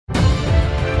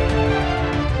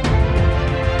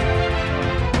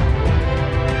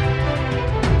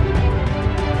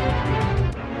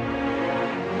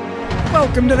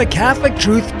Welcome to the Catholic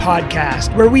Truth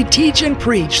Podcast, where we teach and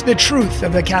preach the truth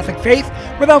of the Catholic faith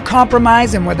without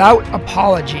compromise and without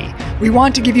apology. We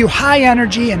want to give you high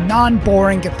energy and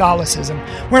non-boring Catholicism,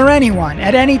 where anyone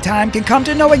at any time can come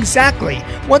to know exactly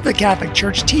what the Catholic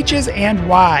Church teaches and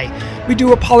why. We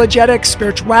do apologetics,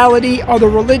 spirituality, other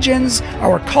religions,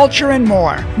 our culture, and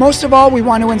more. Most of all, we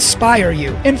want to inspire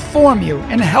you, inform you,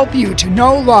 and help you to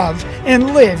know, love,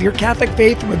 and live your Catholic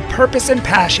faith with purpose and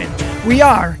passion. We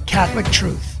are Catholic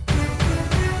Truth.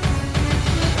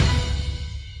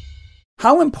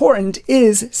 How important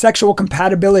is sexual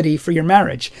compatibility for your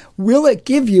marriage? Will it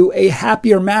give you a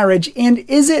happier marriage? And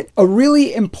is it a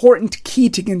really important key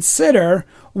to consider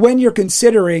when you're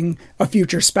considering a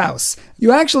future spouse?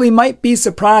 You actually might be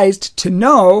surprised to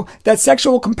know that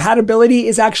sexual compatibility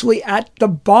is actually at the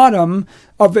bottom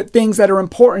of the things that are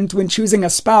important when choosing a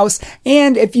spouse.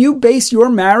 And if you base your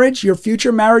marriage, your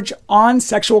future marriage, on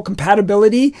sexual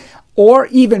compatibility, or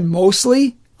even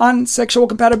mostly on sexual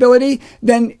compatibility,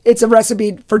 then it's a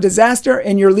recipe for disaster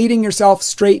and you're leading yourself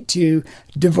straight to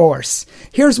divorce.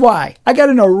 Here's why. I got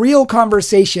in a real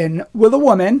conversation with a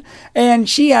woman, and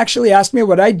she actually asked me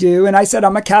what I do, and I said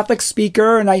I'm a Catholic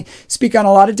speaker and I speak on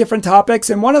a lot of different topics,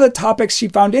 and one of the topics she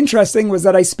found interesting was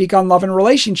that I speak on love and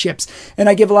relationships, and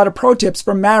I give a lot of pro tips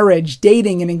for marriage,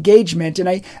 dating, and engagement, and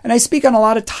I speak on a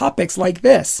lot of topics like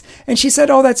this. And she said,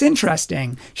 "Oh, that's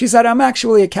interesting." She said, "I'm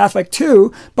actually a Catholic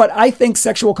too, but I think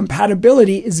sexual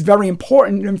compatibility is very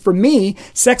important, and for me,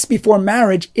 sex before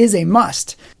marriage is a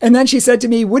must." And then she said to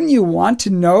me, "Wouldn't you want to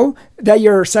know that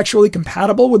you're sexually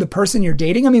compatible with the person you're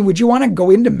dating? I mean, would you want to go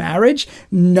into marriage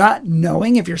not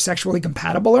knowing if you're sexually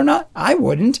compatible or not? I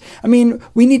wouldn't. I mean,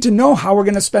 we need to know how we're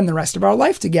going to spend the rest of our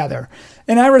life together."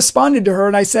 And I responded to her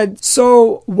and I said,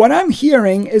 "So what I'm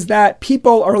hearing is that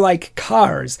people are like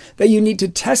cars, that you need to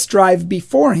test drive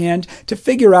beforehand to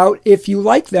figure out if you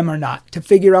like them or not, to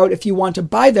figure out if you want to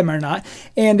buy them or not.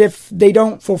 And if they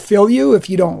don't fulfill you, if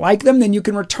you don't like them, then you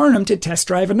can return them to test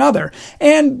drive another.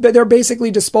 And they're basically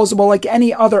disposable like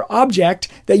any other object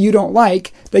that you don't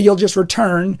like, that you'll just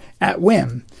return at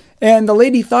whim." And the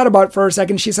lady thought about it for a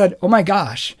second. She said, "Oh my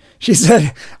gosh." She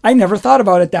said, "I never thought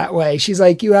about it that way." She's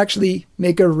like, "You actually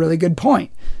make a really good point."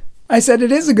 I said,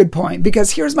 "It is a good point,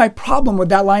 because here's my problem with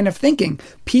that line of thinking.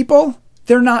 People,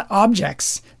 they're not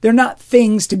objects. They're not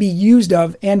things to be used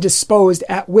of and disposed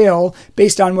at will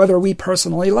based on whether we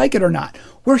personally like it or not.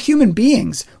 We're human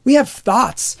beings. We have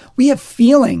thoughts. We have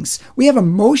feelings. We have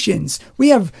emotions. We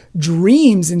have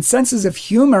dreams and senses of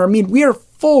humor. I mean, we are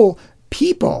full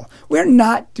people. We're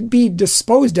not to be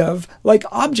disposed of like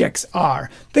objects are.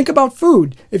 Think about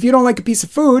food. If you don't like a piece of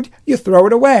food, you throw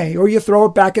it away, or you throw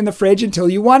it back in the fridge until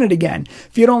you want it again.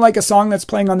 If you don't like a song that's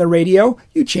playing on the radio,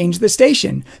 you change the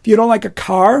station. If you don't like a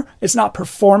car, it's not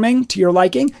performing to your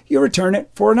liking, you return it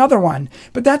for another one.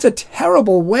 But that's a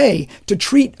terrible way to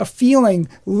treat a feeling,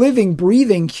 living,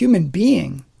 breathing human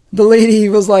being." The lady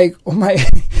was like, "Oh my,"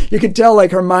 you could tell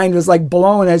like her mind was like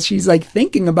blown as she's like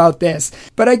thinking about this.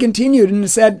 But I continued and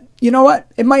said, "You know what?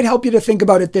 It might help you to think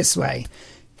about it this way.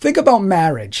 Think about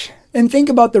marriage and think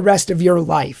about the rest of your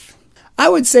life. I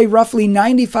would say roughly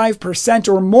 95%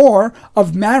 or more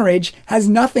of marriage has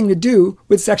nothing to do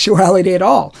with sexuality at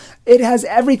all. It has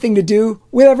everything to do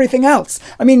with everything else.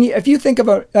 I mean, if you think of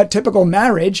a typical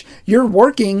marriage, you're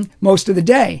working most of the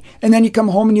day, and then you come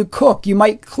home and you cook. You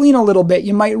might clean a little bit.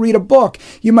 You might read a book.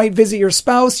 You might visit your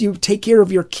spouse. You take care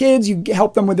of your kids. You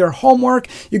help them with their homework.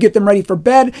 You get them ready for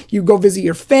bed. You go visit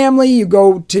your family. You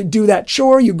go to do that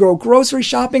chore. You go grocery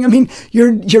shopping. I mean,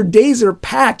 your days are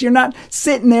packed. You're not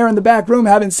sitting there in the back room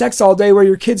having sex all day where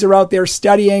your kids are out there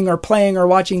studying or playing or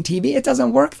watching TV. It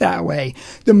doesn't work that way.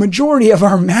 The majority of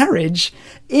our marriage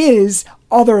is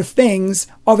other things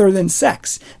other than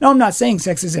sex. Now, I'm not saying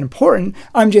sex isn't important.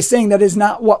 I'm just saying that is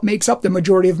not what makes up the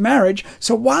majority of marriage.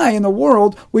 So why in the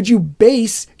world would you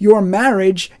base your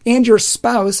marriage and your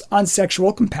spouse on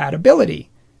sexual compatibility?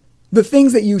 The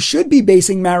things that you should be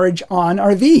basing marriage on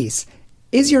are these.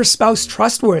 Is your spouse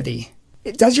trustworthy?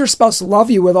 Does your spouse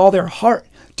love you with all their heart?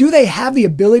 Do they have the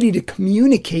ability to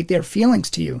communicate their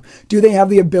feelings to you? Do they have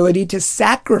the ability to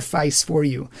sacrifice for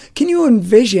you? Can you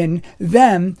envision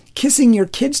them kissing your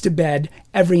kids to bed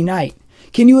every night?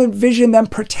 Can you envision them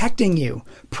protecting you,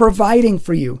 providing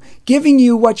for you, giving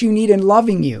you what you need and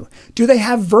loving you? Do they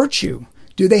have virtue?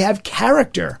 Do they have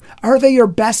character? Are they your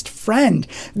best friend?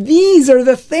 These are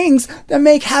the things that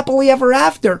make happily ever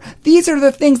after. These are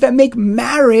the things that make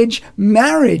marriage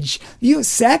marriage.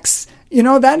 Sex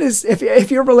That is,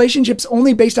 if your relationship's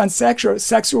only based on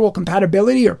sexual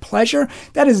compatibility or pleasure,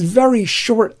 that is very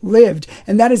short-lived,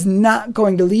 and that is not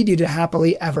going to lead you to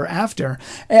happily ever after.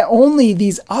 And only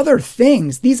these other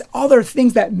things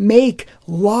that make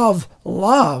love,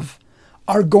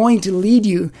 are going to lead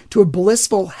you to a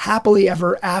blissful, happily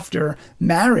ever after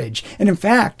marriage. And in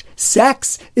fact,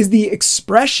 sex is the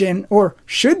expression, or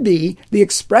should be the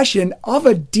expression, of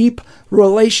a deep,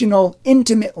 relational,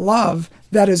 intimate love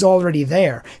that is already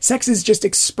there. Sex is just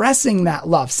expressing that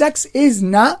love. Sex is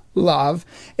not love.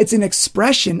 It's an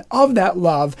expression of that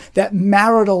love, that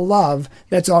marital love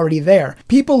that's already there.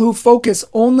 People who focus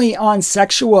only on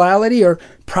sexuality or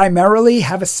primarily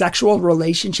have a sexual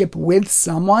relationship with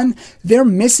someone, they're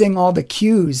missing all the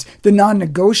cues, the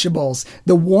non-negotiables,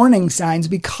 the warning signs,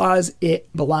 because it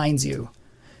blinds you.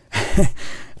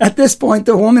 At this point,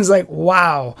 the woman's like,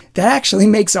 wow, that actually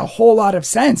makes a whole lot of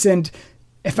sense. And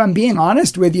if I'm being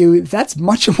honest with you, that's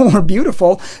much more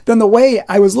beautiful than the way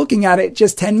I was looking at it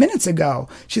just 10 minutes ago.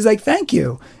 She's like, thank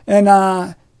you.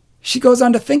 And she goes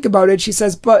on to think about it. She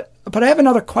says, but I have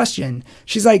another question.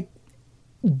 She's like,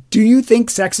 do you think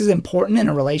sex is important in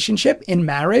a relationship, in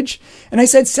marriage? And I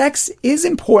said, sex is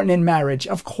important in marriage.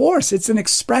 Of course, it's an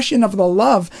expression of the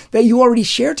love that you already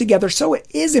share together. So it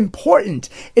is important.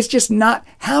 It's just not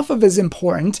half of as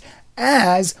important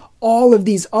as all of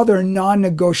these other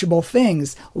non-negotiable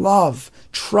things: love,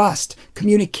 trust,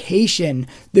 communication,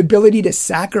 the ability to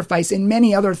sacrifice, and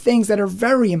many other things that are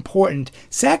very important.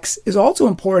 Sex is also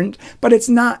important, but it's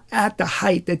not at the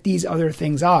height that these other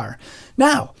things are.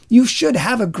 Now, you should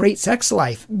have a great sex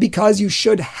life because you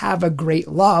should have a great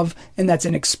love, and that's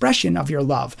an expression of your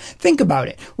love. Think about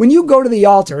it. When you go to the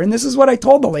altar, and this is what I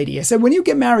told the lady, I said, when you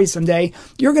get married someday,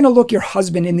 you're going to look your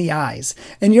husband in the eyes,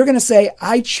 and you're going to say,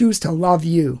 I choose to love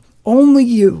you. Only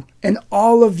you and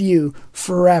all of you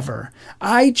forever.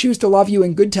 I choose to love you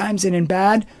in good times and in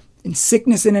bad, in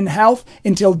sickness and in health,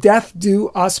 until death do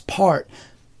us part.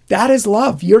 That is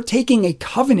love. You're taking a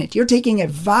covenant. You're taking a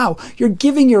vow. You're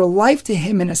giving your life to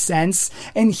him in a sense,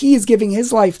 and he is giving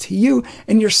his life to you,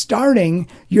 and you're starting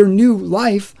your new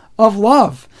life of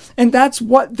love. And that's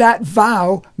what that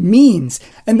vow means.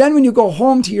 And then when you go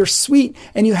home to your suite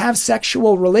and you have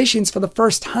sexual relations for the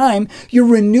first time, you're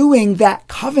renewing that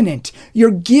covenant.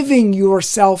 You're giving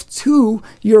yourself to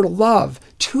your love,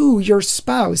 to your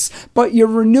spouse, but you're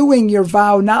renewing your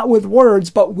vow not with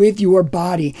words, but with your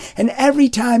body. And every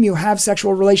time you have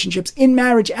sexual relationships in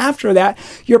marriage after that,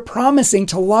 you're promising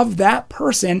to love that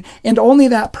person and only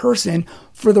that person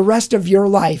for the rest of your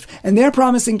life. And they're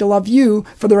promising to love you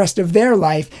for the rest of their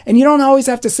life. And you don't always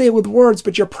have to say it with words,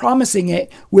 but you're promising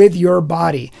it with your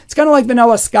body. It's kind of like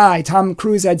Vanilla Sky. Tom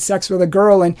Cruise had sex with a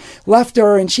girl and left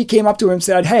her, and she came up to him and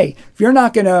said, hey, if you're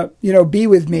not going to, be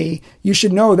with me, you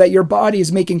should know that your body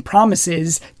is making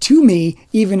promises to me,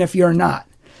 even if you're not.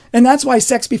 And that's why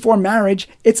sex before marriage,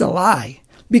 it's a lie.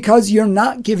 Because you're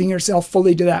not giving yourself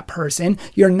fully to that person.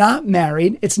 You're not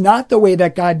married. It's not the way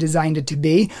that God designed it to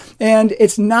be. And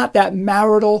it's not that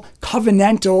marital,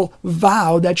 covenantal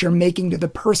vow that you're making to the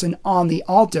person on the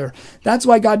altar. That's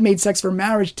why God made sex for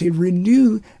marriage, to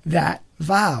renew that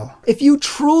vow. If you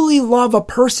truly love a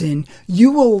person,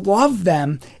 you will love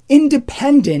them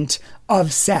independent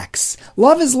of sex.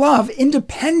 Love is love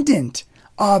independent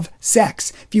of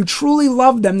sex. If you truly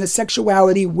love them, the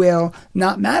sexuality will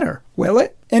not matter, will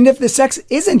it? And if the sex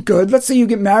isn't good, let's say you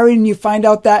get married and you find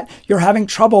out that you're having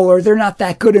trouble or they're not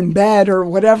that good in bed or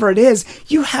whatever it is,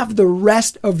 you have the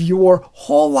rest of your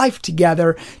whole life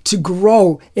together to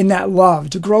grow in that love,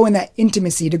 to grow in that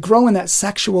intimacy, to grow in that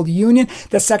sexual union,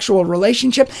 that sexual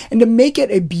relationship, and to make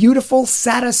it a beautiful,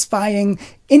 satisfying,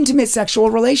 intimate sexual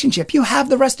relationship. You have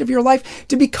the rest of your life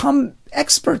to become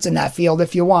experts in that field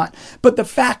if you want. But the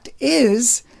fact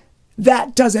is,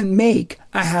 that doesn't make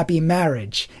a happy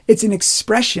marriage. It's an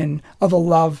expression of a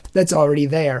love that's already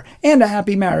there, and a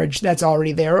happy marriage that's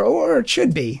already there, or it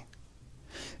should be.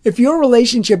 If your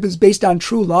relationship is based on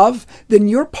true love, then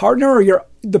your partner or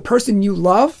the person you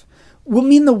love will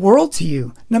mean the world to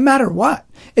you, no matter what.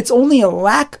 It's only a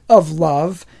lack of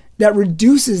love that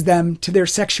reduces them to their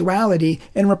sexuality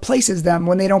and replaces them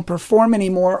when they don't perform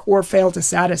anymore or fail to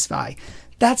satisfy.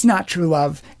 That's not true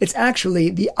love. It's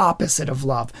actually the opposite of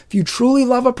love. If you truly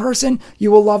love a person, you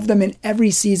will love them in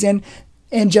every season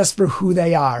and just for who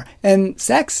they are. And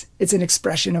sex, it's an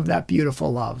expression of that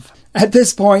beautiful love. At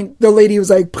this point, the lady was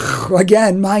like,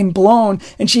 again, mind blown.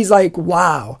 And she's like,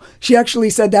 wow. She actually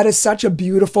said that is such a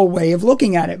beautiful way of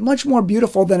looking at it. Much more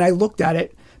beautiful than I looked at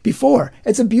it before.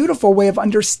 It's a beautiful way of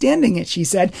understanding it, she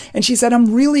said. And she said,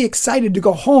 I'm really excited to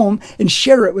go home and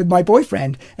share it with my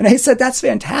boyfriend. And I said, that's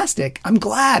fantastic. I'm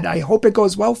glad. I hope it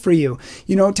goes well for you.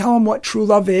 Tell him what true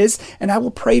love is, and I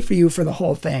will pray for you for the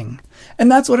whole thing.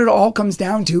 And that's what it all comes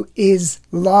down to, is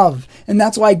love. And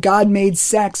that's why God made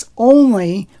sex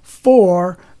only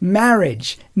for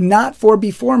marriage, not for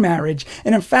before marriage.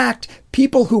 And in fact,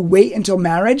 people who wait until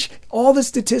marriage, all the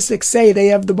statistics say they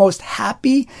have the most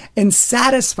happy and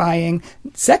satisfying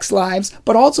sex lives,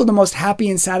 but also the most happy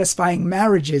and satisfying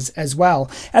marriages as well.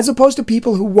 As opposed to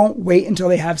people who won't wait until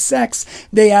they have sex,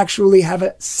 they actually have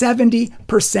a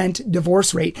 70%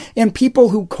 divorce rate. And people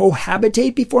who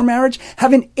cohabitate before marriage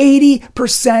have an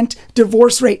 80%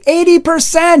 divorce rate.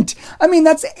 80%! I mean,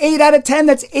 that's 8 out of 10.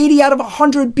 That's 80 out of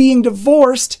 100 being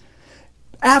divorced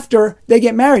after they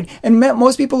get married. And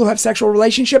most people who have sexual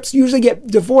relationships usually get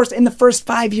divorced in the first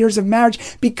 5 years of marriage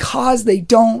because they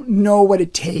don't know what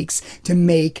it takes to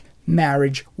make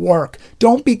marriage work.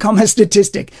 Don't become a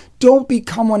statistic. Don't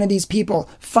become one of these people.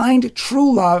 Find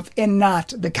true love and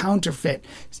not the counterfeit.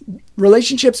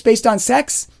 Relationships based on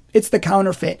sex, it's the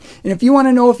counterfeit. And if you want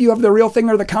to know if you have the real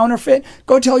thing or the counterfeit,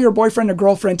 go tell your boyfriend or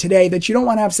girlfriend today that you don't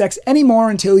want to have sex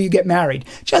anymore until you get married,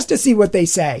 just to see what they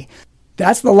say.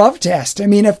 That's the love test. I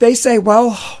mean, if they say,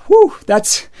 well,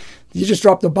 you just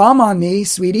dropped the bomb on me,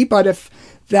 sweetie, but if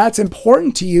that's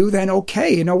important to you, then okay,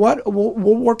 you know what? We'll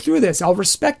work through this. I'll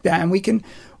respect that, and we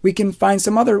can find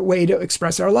some other way to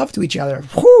express our love to each other.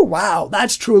 Whew, wow,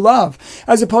 that's true love.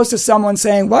 As opposed to someone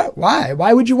saying, what? Why?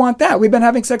 Why would you want that? We've been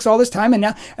having sex all this time,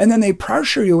 and then they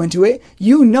pressure you into it.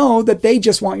 You know that they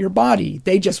just want your body.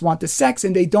 They just want the sex,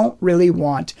 and they don't really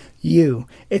want you.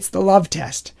 It's the love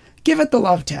test. Give it the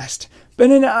love test.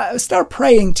 But start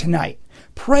praying tonight.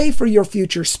 Pray for your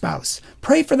future spouse.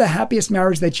 Pray for the happiest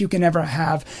marriage that you can ever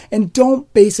have. And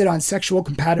don't base it on sexual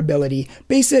compatibility.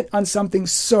 Base it on something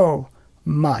so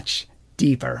much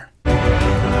deeper.